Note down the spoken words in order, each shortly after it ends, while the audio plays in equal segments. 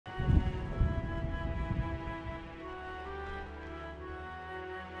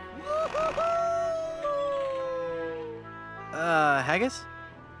Haggis?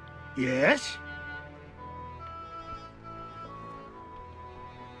 Yes?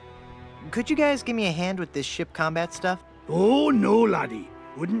 Could you guys give me a hand with this ship combat stuff? Oh, no, laddie.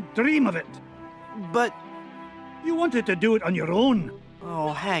 Wouldn't dream of it. But... You wanted to do it on your own.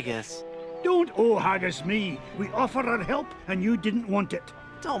 Oh, Haggis. Don't haggis me. We offered our help and you didn't want it.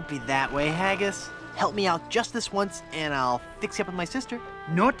 Don't be that way, Haggis. Help me out just this once and I'll fix you up with my sister.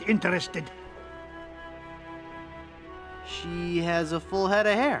 Not interested. She has a full head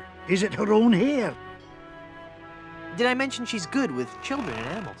of hair. Is it her own hair? Did I mention she's good with children and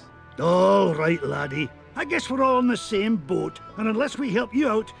animals? All right, laddie. I guess we're all in the same boat, and unless we help you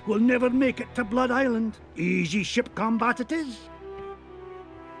out, we'll never make it to Blood Island. Easy ship combat it is.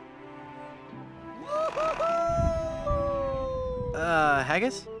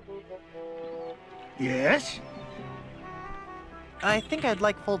 Haggis? Yes? I think I'd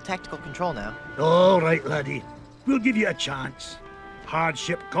like full tactical control now. All right, laddie. We'll give you a chance.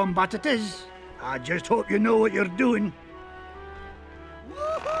 Hardship combat it is. I just hope you know what you're doing.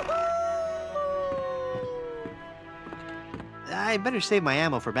 I better save my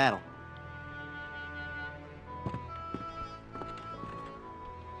ammo for battle.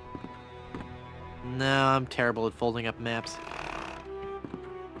 No, I'm terrible at folding up maps.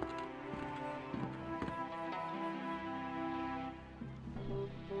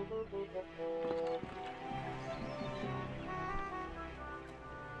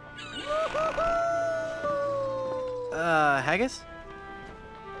 Haggis?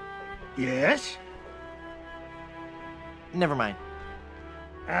 Yes? Never mind.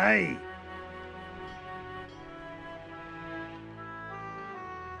 Aye.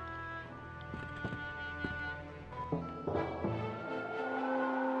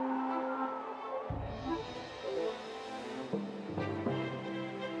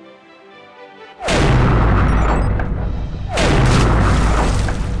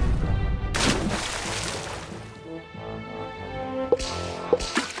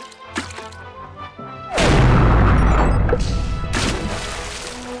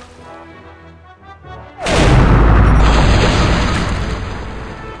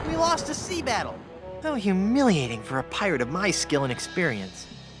 Battle. How humiliating for a pirate of my skill and experience.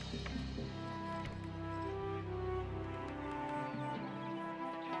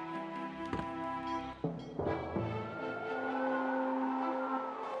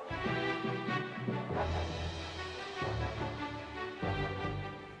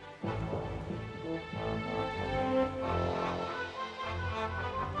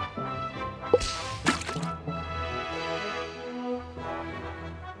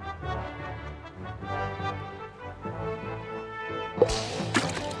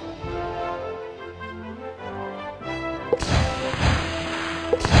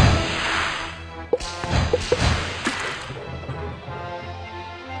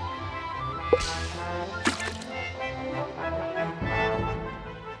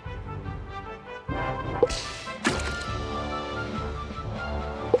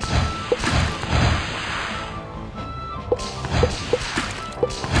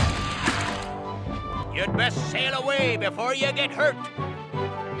 You'd best sail away before you get hurt.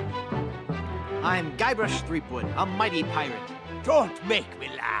 I'm Guybrush Threepwood, a mighty pirate. Don't make me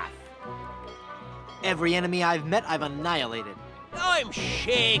laugh. Every enemy I've met, I've annihilated. I'm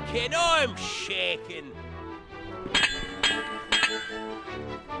shaking, I'm shaking.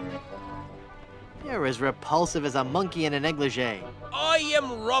 You're as repulsive as a monkey in a negligee. I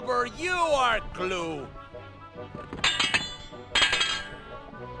am rubber, you are glue.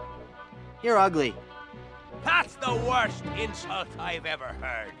 You're ugly. That's the worst insult I've ever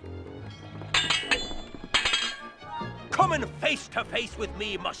heard. Coming face to face with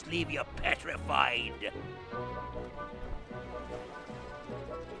me must leave you petrified.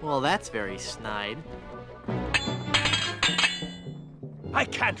 Well, that's very snide. I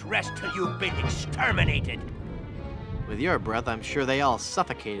can't rest till you've been exterminated. With your breath, I'm sure they all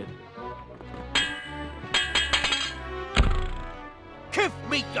suffocated. Give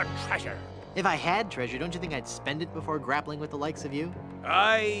me your treasure. If I had treasure, don't you think I'd spend it before grappling with the likes of you?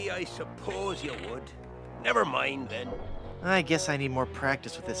 I suppose you would. Never mind, then. I guess I need more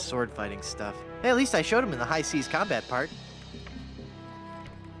practice with this sword fighting stuff. Hey, at least I showed him in the high seas combat part.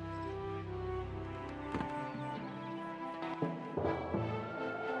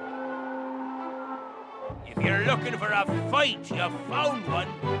 If you're looking for a fight, you've found one.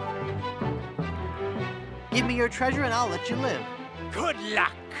 Give me your treasure and I'll let you live. Good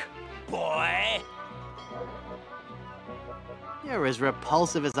luck, boy. You're as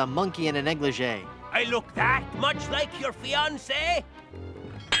repulsive as a monkey in a negligee. I look that much like your fiancé?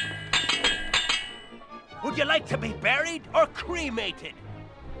 Would you like to be buried or cremated?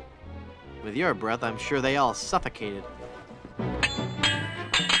 With your breath, I'm sure they all suffocated.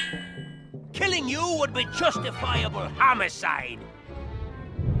 Killing you would be justifiable homicide.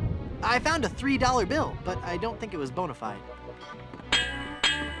 I found a $3 bill, but I don't think it was bona fide.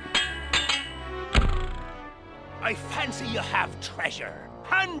 I fancy you have treasure.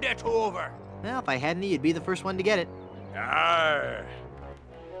 Hand it over. Well, if I had any, you'd be the first one to get it. Arr.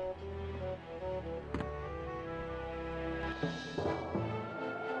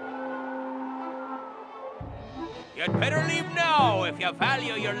 You'd better leave now if you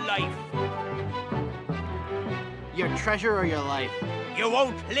value your life. Your treasure or your life? You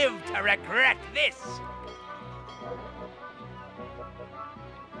won't live to regret this.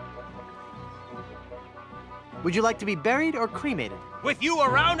 Would you like to be buried or cremated? With you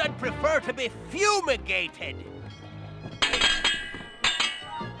around, I'd prefer to be fumigated.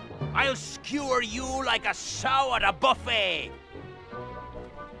 I'll skewer you like a sow at a buffet.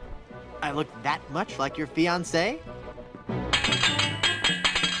 I look that much like your fiancé?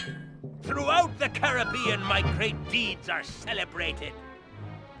 Throughout the Caribbean, my great deeds are celebrated.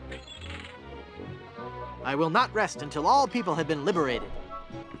 I will not rest until all people have been liberated.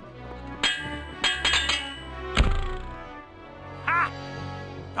 Ha!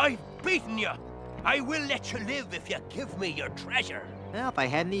 I've beaten you. I will let you live if you give me your treasure. Well, if I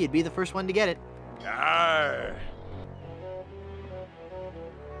had any, you'd be the first one to get it. Arr.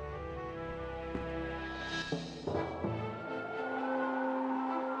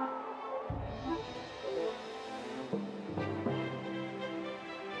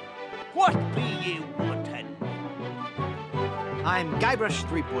 What be ye wanting? I'm Guybrush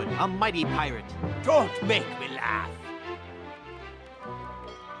Threepwood, a mighty pirate. Don't make me laugh.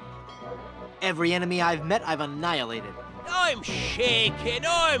 Every enemy I've met, I've annihilated. I'm shaking,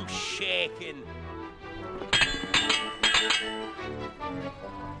 I'm shaking.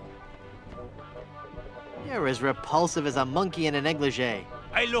 You're as repulsive as a monkey in a negligee.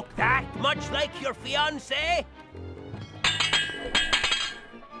 I look that much like your fiancé?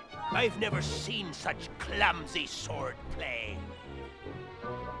 I've never seen such clumsy swordplay.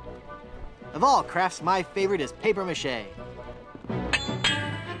 Of all crafts, my favorite is papier-mâché.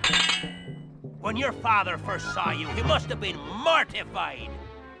 When your father first saw you, he must have been mortified.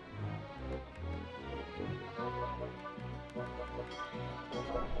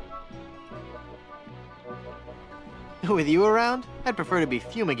 With you around, I'd prefer to be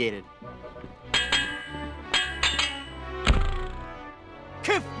fumigated.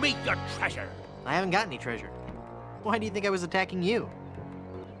 Give me your treasure. I haven't got any treasure. Why do you think I was attacking you?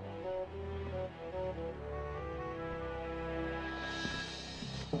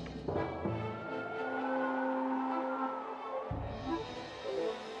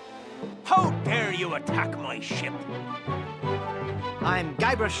 How dare you attack my ship? I'm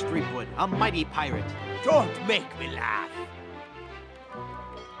Guybrush Threepwood, a mighty pirate. Don't make me laugh.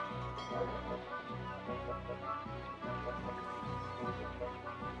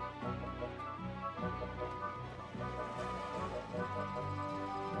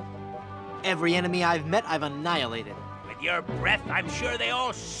 Every enemy I've met, I've annihilated. With your breath, I'm sure they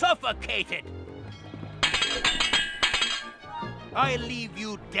all suffocated. I'll leave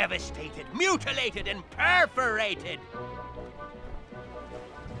you devastated, mutilated, and perforated.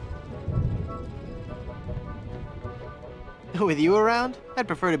 With you around, I'd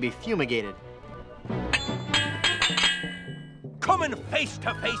prefer to be fumigated. Coming face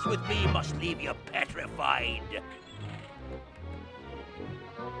to face with me must leave you petrified.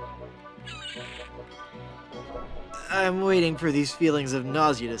 I'm waiting for these feelings of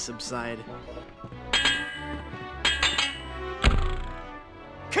nausea to subside.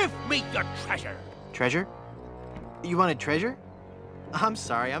 Give me your treasure. Treasure? You wanted treasure? I'm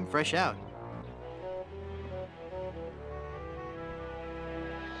sorry, I'm fresh out.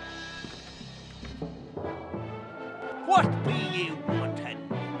 What be ye wanting?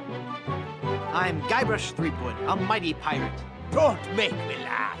 I'm Guybrush Threepwood, a mighty pirate. Don't make me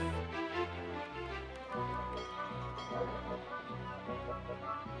laugh.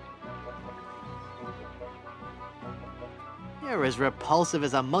 You're as repulsive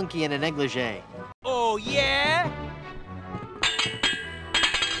as a monkey in a negligee. Oh, yeah?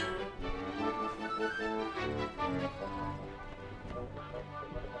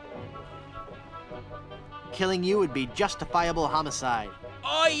 Killing you would be justifiable homicide.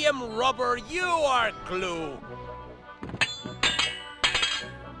 I am rubber, you are glue.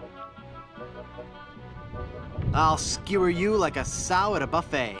 I'll skewer you like a sow at a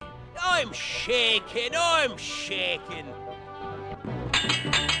buffet. I'm shaking, I'm shaking.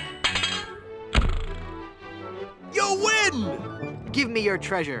 win! Give me your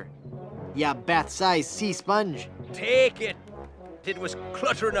treasure, ya bath-sized sea sponge. Take it. It was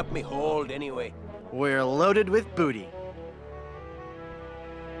cluttering up me hold anyway. We're loaded with booty.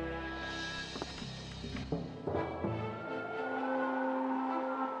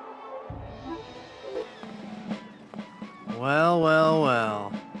 Well, well,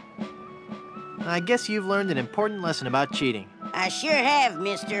 well. I guess you've learned an important lesson about cheating. I sure have,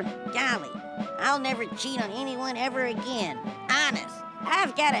 mister. Golly, I'll never cheat on anyone ever again. Honest,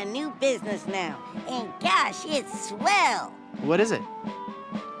 I've got a new business now, and gosh, it's swell. What is it?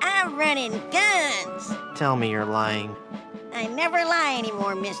 I'm running guns. Tell me you're lying. I never lie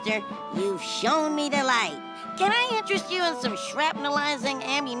anymore, mister. You've shown me the light. Can I interest you in some shrapnelizing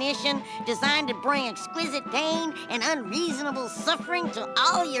ammunition designed to bring exquisite pain and unreasonable suffering to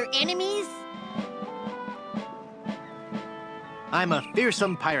all your enemies? I'm a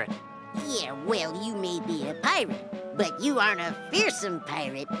fearsome pirate. Yeah, well, you may be a pirate, but you aren't a fearsome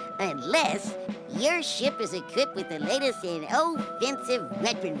pirate unless your ship is equipped with the latest in offensive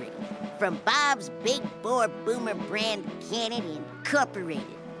weaponry from Bob's Big Bore Boomer brand Cannon Incorporated.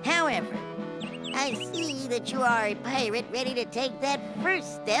 However, I see that you are a pirate ready to take that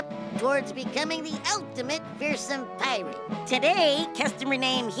first step towards becoming the ultimate fearsome pirate. Today, customer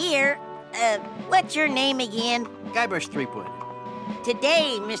name here, what's your name again? Guybrush Threepwood.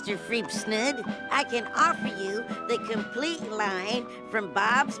 Today, Mr. Freepsnud, I can offer you the complete line from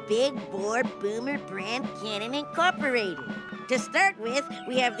Bob's Big Bore Boomer brand Cannon Incorporated. To start with,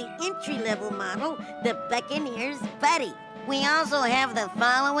 we have the entry-level model, the Buccaneer's Buddy. We also have the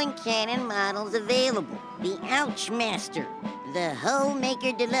following cannon models available: the Ouch Master, the Hull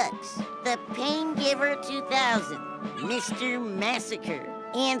Maker Deluxe, the Pain Giver 2000, Mr. Massacre,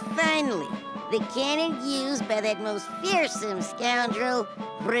 and finally, the cannon used by that most fearsome scoundrel,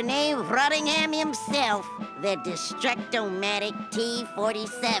 Rene Rottingham himself, the Destructomatic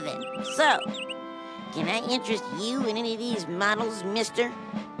T-47. So, can I interest you in any of these models, mister?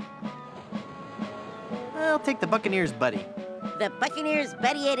 I'll take the Buccaneer's Buddy. The Buccaneer's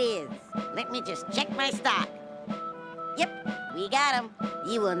Buddy it is. Let me just check my stock. Yep, we got 'em.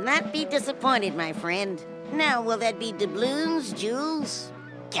 You will not be disappointed, my friend. Now, will that be doubloons, jewels,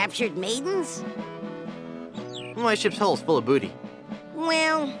 captured maidens? My ship's hull's full of booty.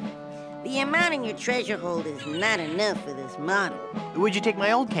 Well, the amount in your treasure hold is not enough for this model. Would you take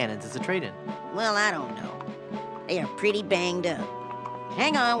my old cannons as a trade-in? Well, I don't know. They are pretty banged up.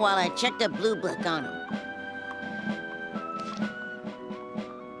 Hang on while I check the blue book on them.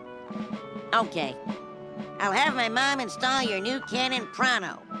 Okay. I'll have my mom install your new cannon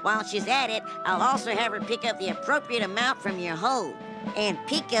pronto. While she's at it, I'll also have her pick up the appropriate amount from your hold and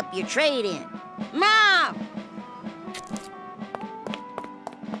pick up your trade-in. Mom!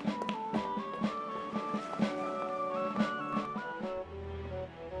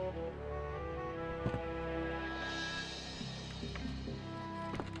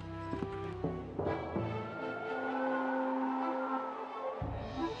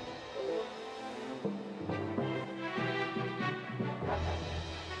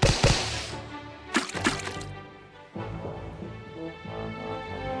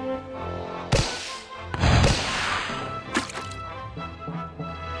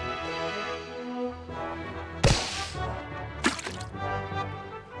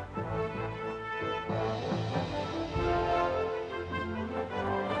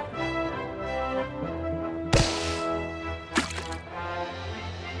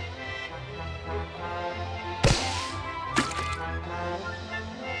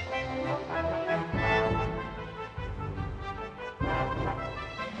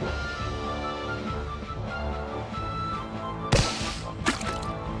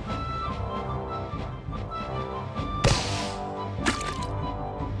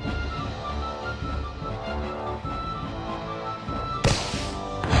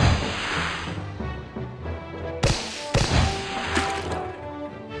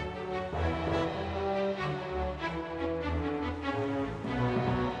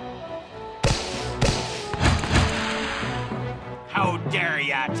 How dare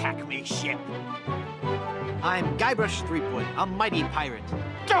ya attack me ship? I'm Guybrush Threepwood, a mighty pirate.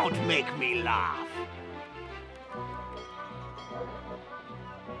 Don't make me laugh.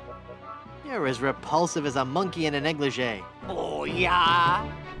 You're as repulsive as a monkey in a negligee. Oh, yeah?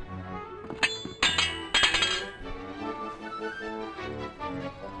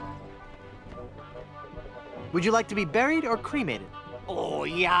 Would you like to be buried or cremated? Oh,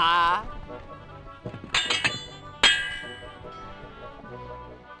 yeah?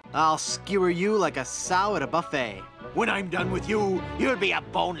 I'll skewer you like a sow at a When I'm done with you, you'll be a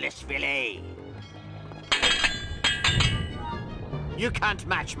boneless fillet. You can't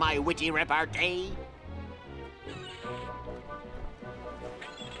match my witty repartee.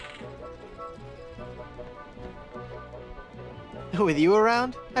 With you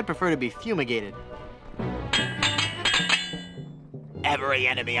around, I'd prefer to be fumigated. Every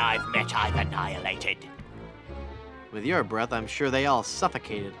enemy I've met, I've annihilated. With your breath, I'm sure they all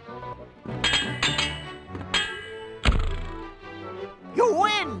suffocated. You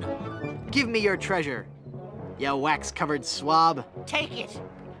win! Give me your treasure, you wax-covered swab. Take it.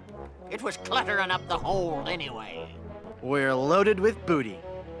 It was cluttering up the hold anyway. We're loaded with booty.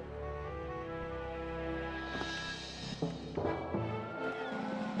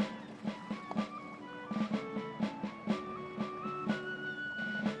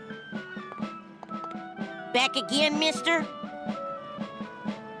 Back again, mister?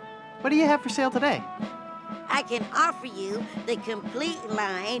 What do you have for sale today? I can offer you the complete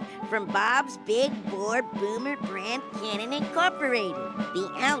line from Bob's Big Bore Boomer Brand Cannon Incorporated. The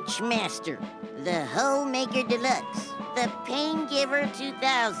Ouch Master, the Hole Maker Deluxe, the Pain Giver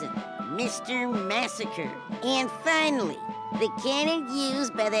 2000, Mr. Massacre, and finally, the cannon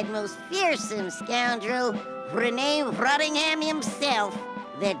used by that most fearsome scoundrel, Rene Rottingham himself,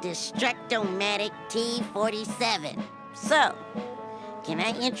 the Destructomatic T-47. So, can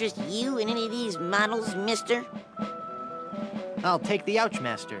I interest you in any of these models, mister? I'll take the Ouch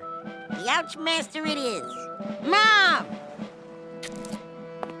Master. The Ouch Master it is. Mom!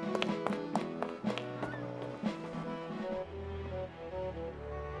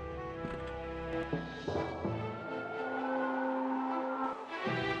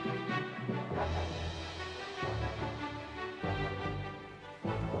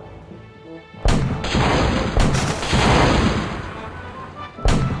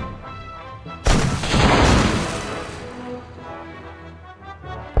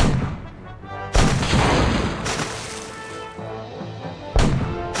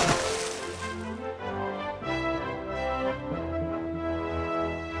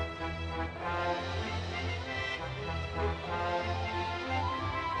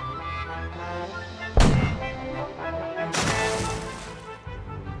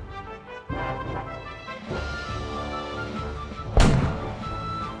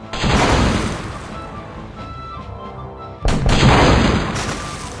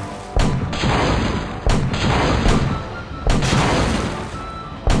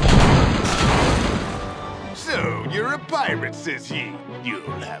 Pirate, says ye. You'll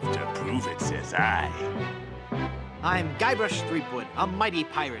have to prove it, says I. I'm Guybrush Threepwood, a mighty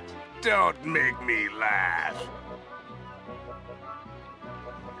pirate. Don't make me laugh.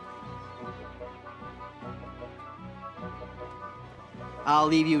 I'll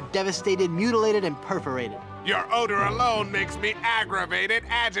leave you devastated, mutilated, and perforated. Your odor alone makes me aggravated,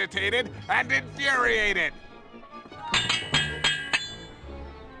 agitated, and infuriated.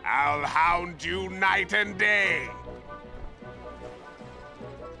 I'll hound you night and day.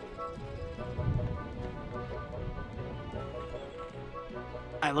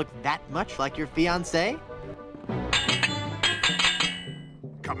 I look that much like your fiancé?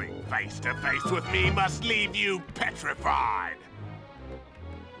 Coming face to face with me must leave you petrified.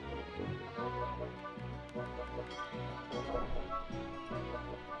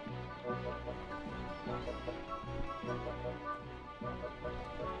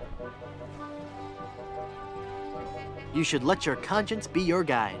 You should let your conscience be your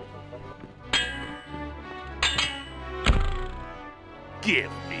guide.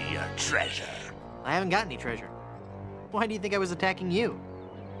 Give me your treasure. I haven't got any treasure. Why do you think I was attacking you?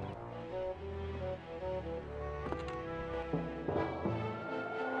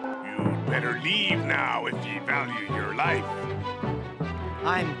 You'd better leave now if ye value your life.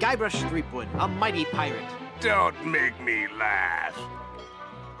 I'm Guybrush Threepwood, a mighty pirate. Don't make me laugh.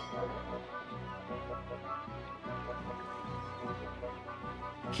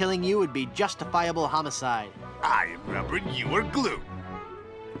 Killing you would be justifiable homicide. I am rubber, you are glue.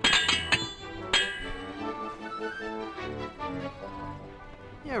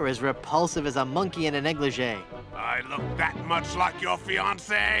 You're as repulsive as a monkey in a negligee. I look that much like your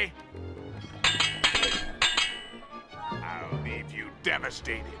fiancé? I'll leave you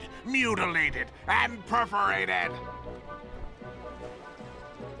devastated, mutilated, and perforated.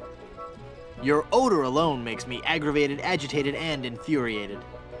 Your odor alone makes me aggravated, agitated, and infuriated.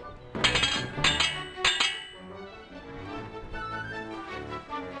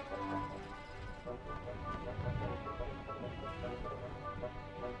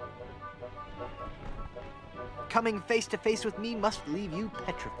 Coming face to face with me must leave you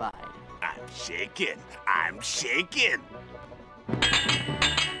petrified. I'm shaking. I'm shaking.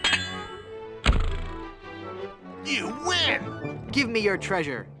 You win! Give me your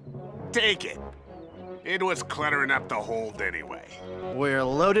treasure. Take it. It was cluttering up the hold anyway. We're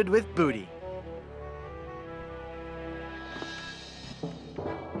loaded with booty.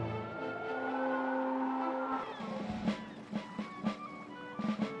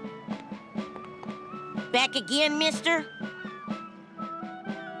 Back again, mister?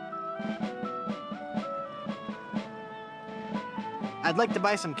 I'd like to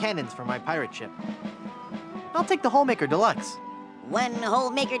buy some cannons for my pirate ship. I'll take the Holemaker Deluxe. One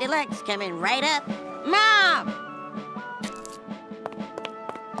Holemaker Deluxe coming right up. Mom!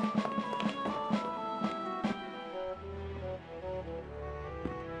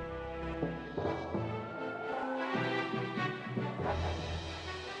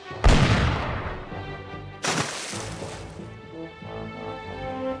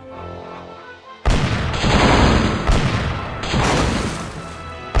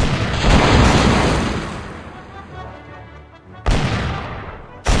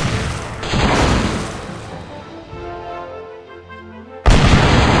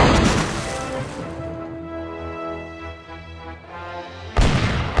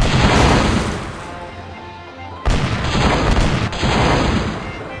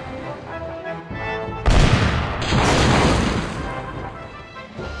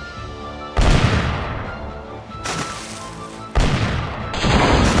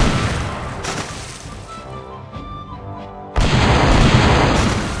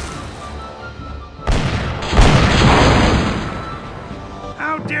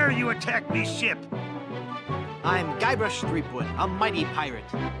 Attack me ship. I'm Guybrush Threepwood, a mighty pirate.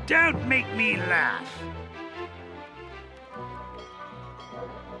 Don't make me laugh.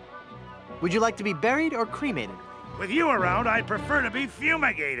 Would you like to be buried or cremated? With you around, I'd prefer to be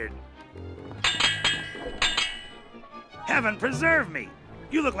fumigated. Heaven preserve me.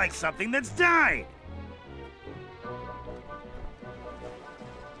 You look like something that's died.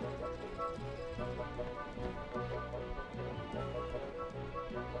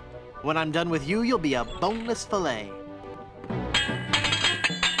 When I'm done with you, you'll be a boneless fillet.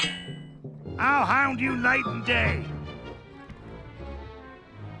 I'll hound you night and day.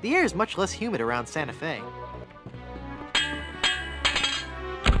 The air is much less humid around Santa Fe.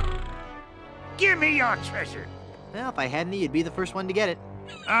 Give me your treasure. Well, if I had any, you'd be the first one to get it.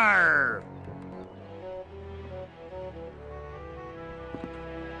 Arr!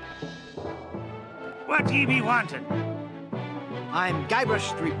 What ye be wanting? I'm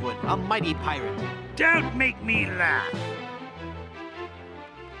Guybrush Threepwood, a mighty pirate. Don't make me laugh.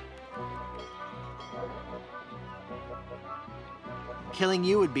 Killing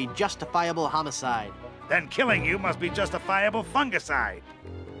you would be justifiable homicide. Then killing you must be justifiable fungicide.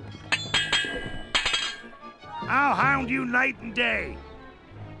 I'll hound you night and day.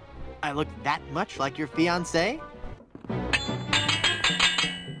 I look that much like your fiancé?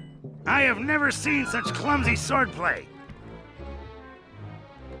 I have never seen such clumsy swordplay.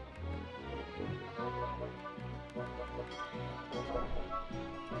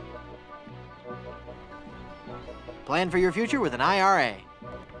 Plan for your future with an IRA.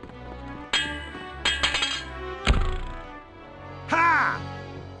 Ha!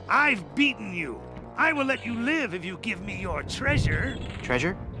 I've beaten you. I will let you live if you give me your treasure.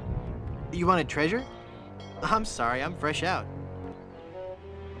 Treasure? You wanted treasure? I'm sorry, I'm fresh out.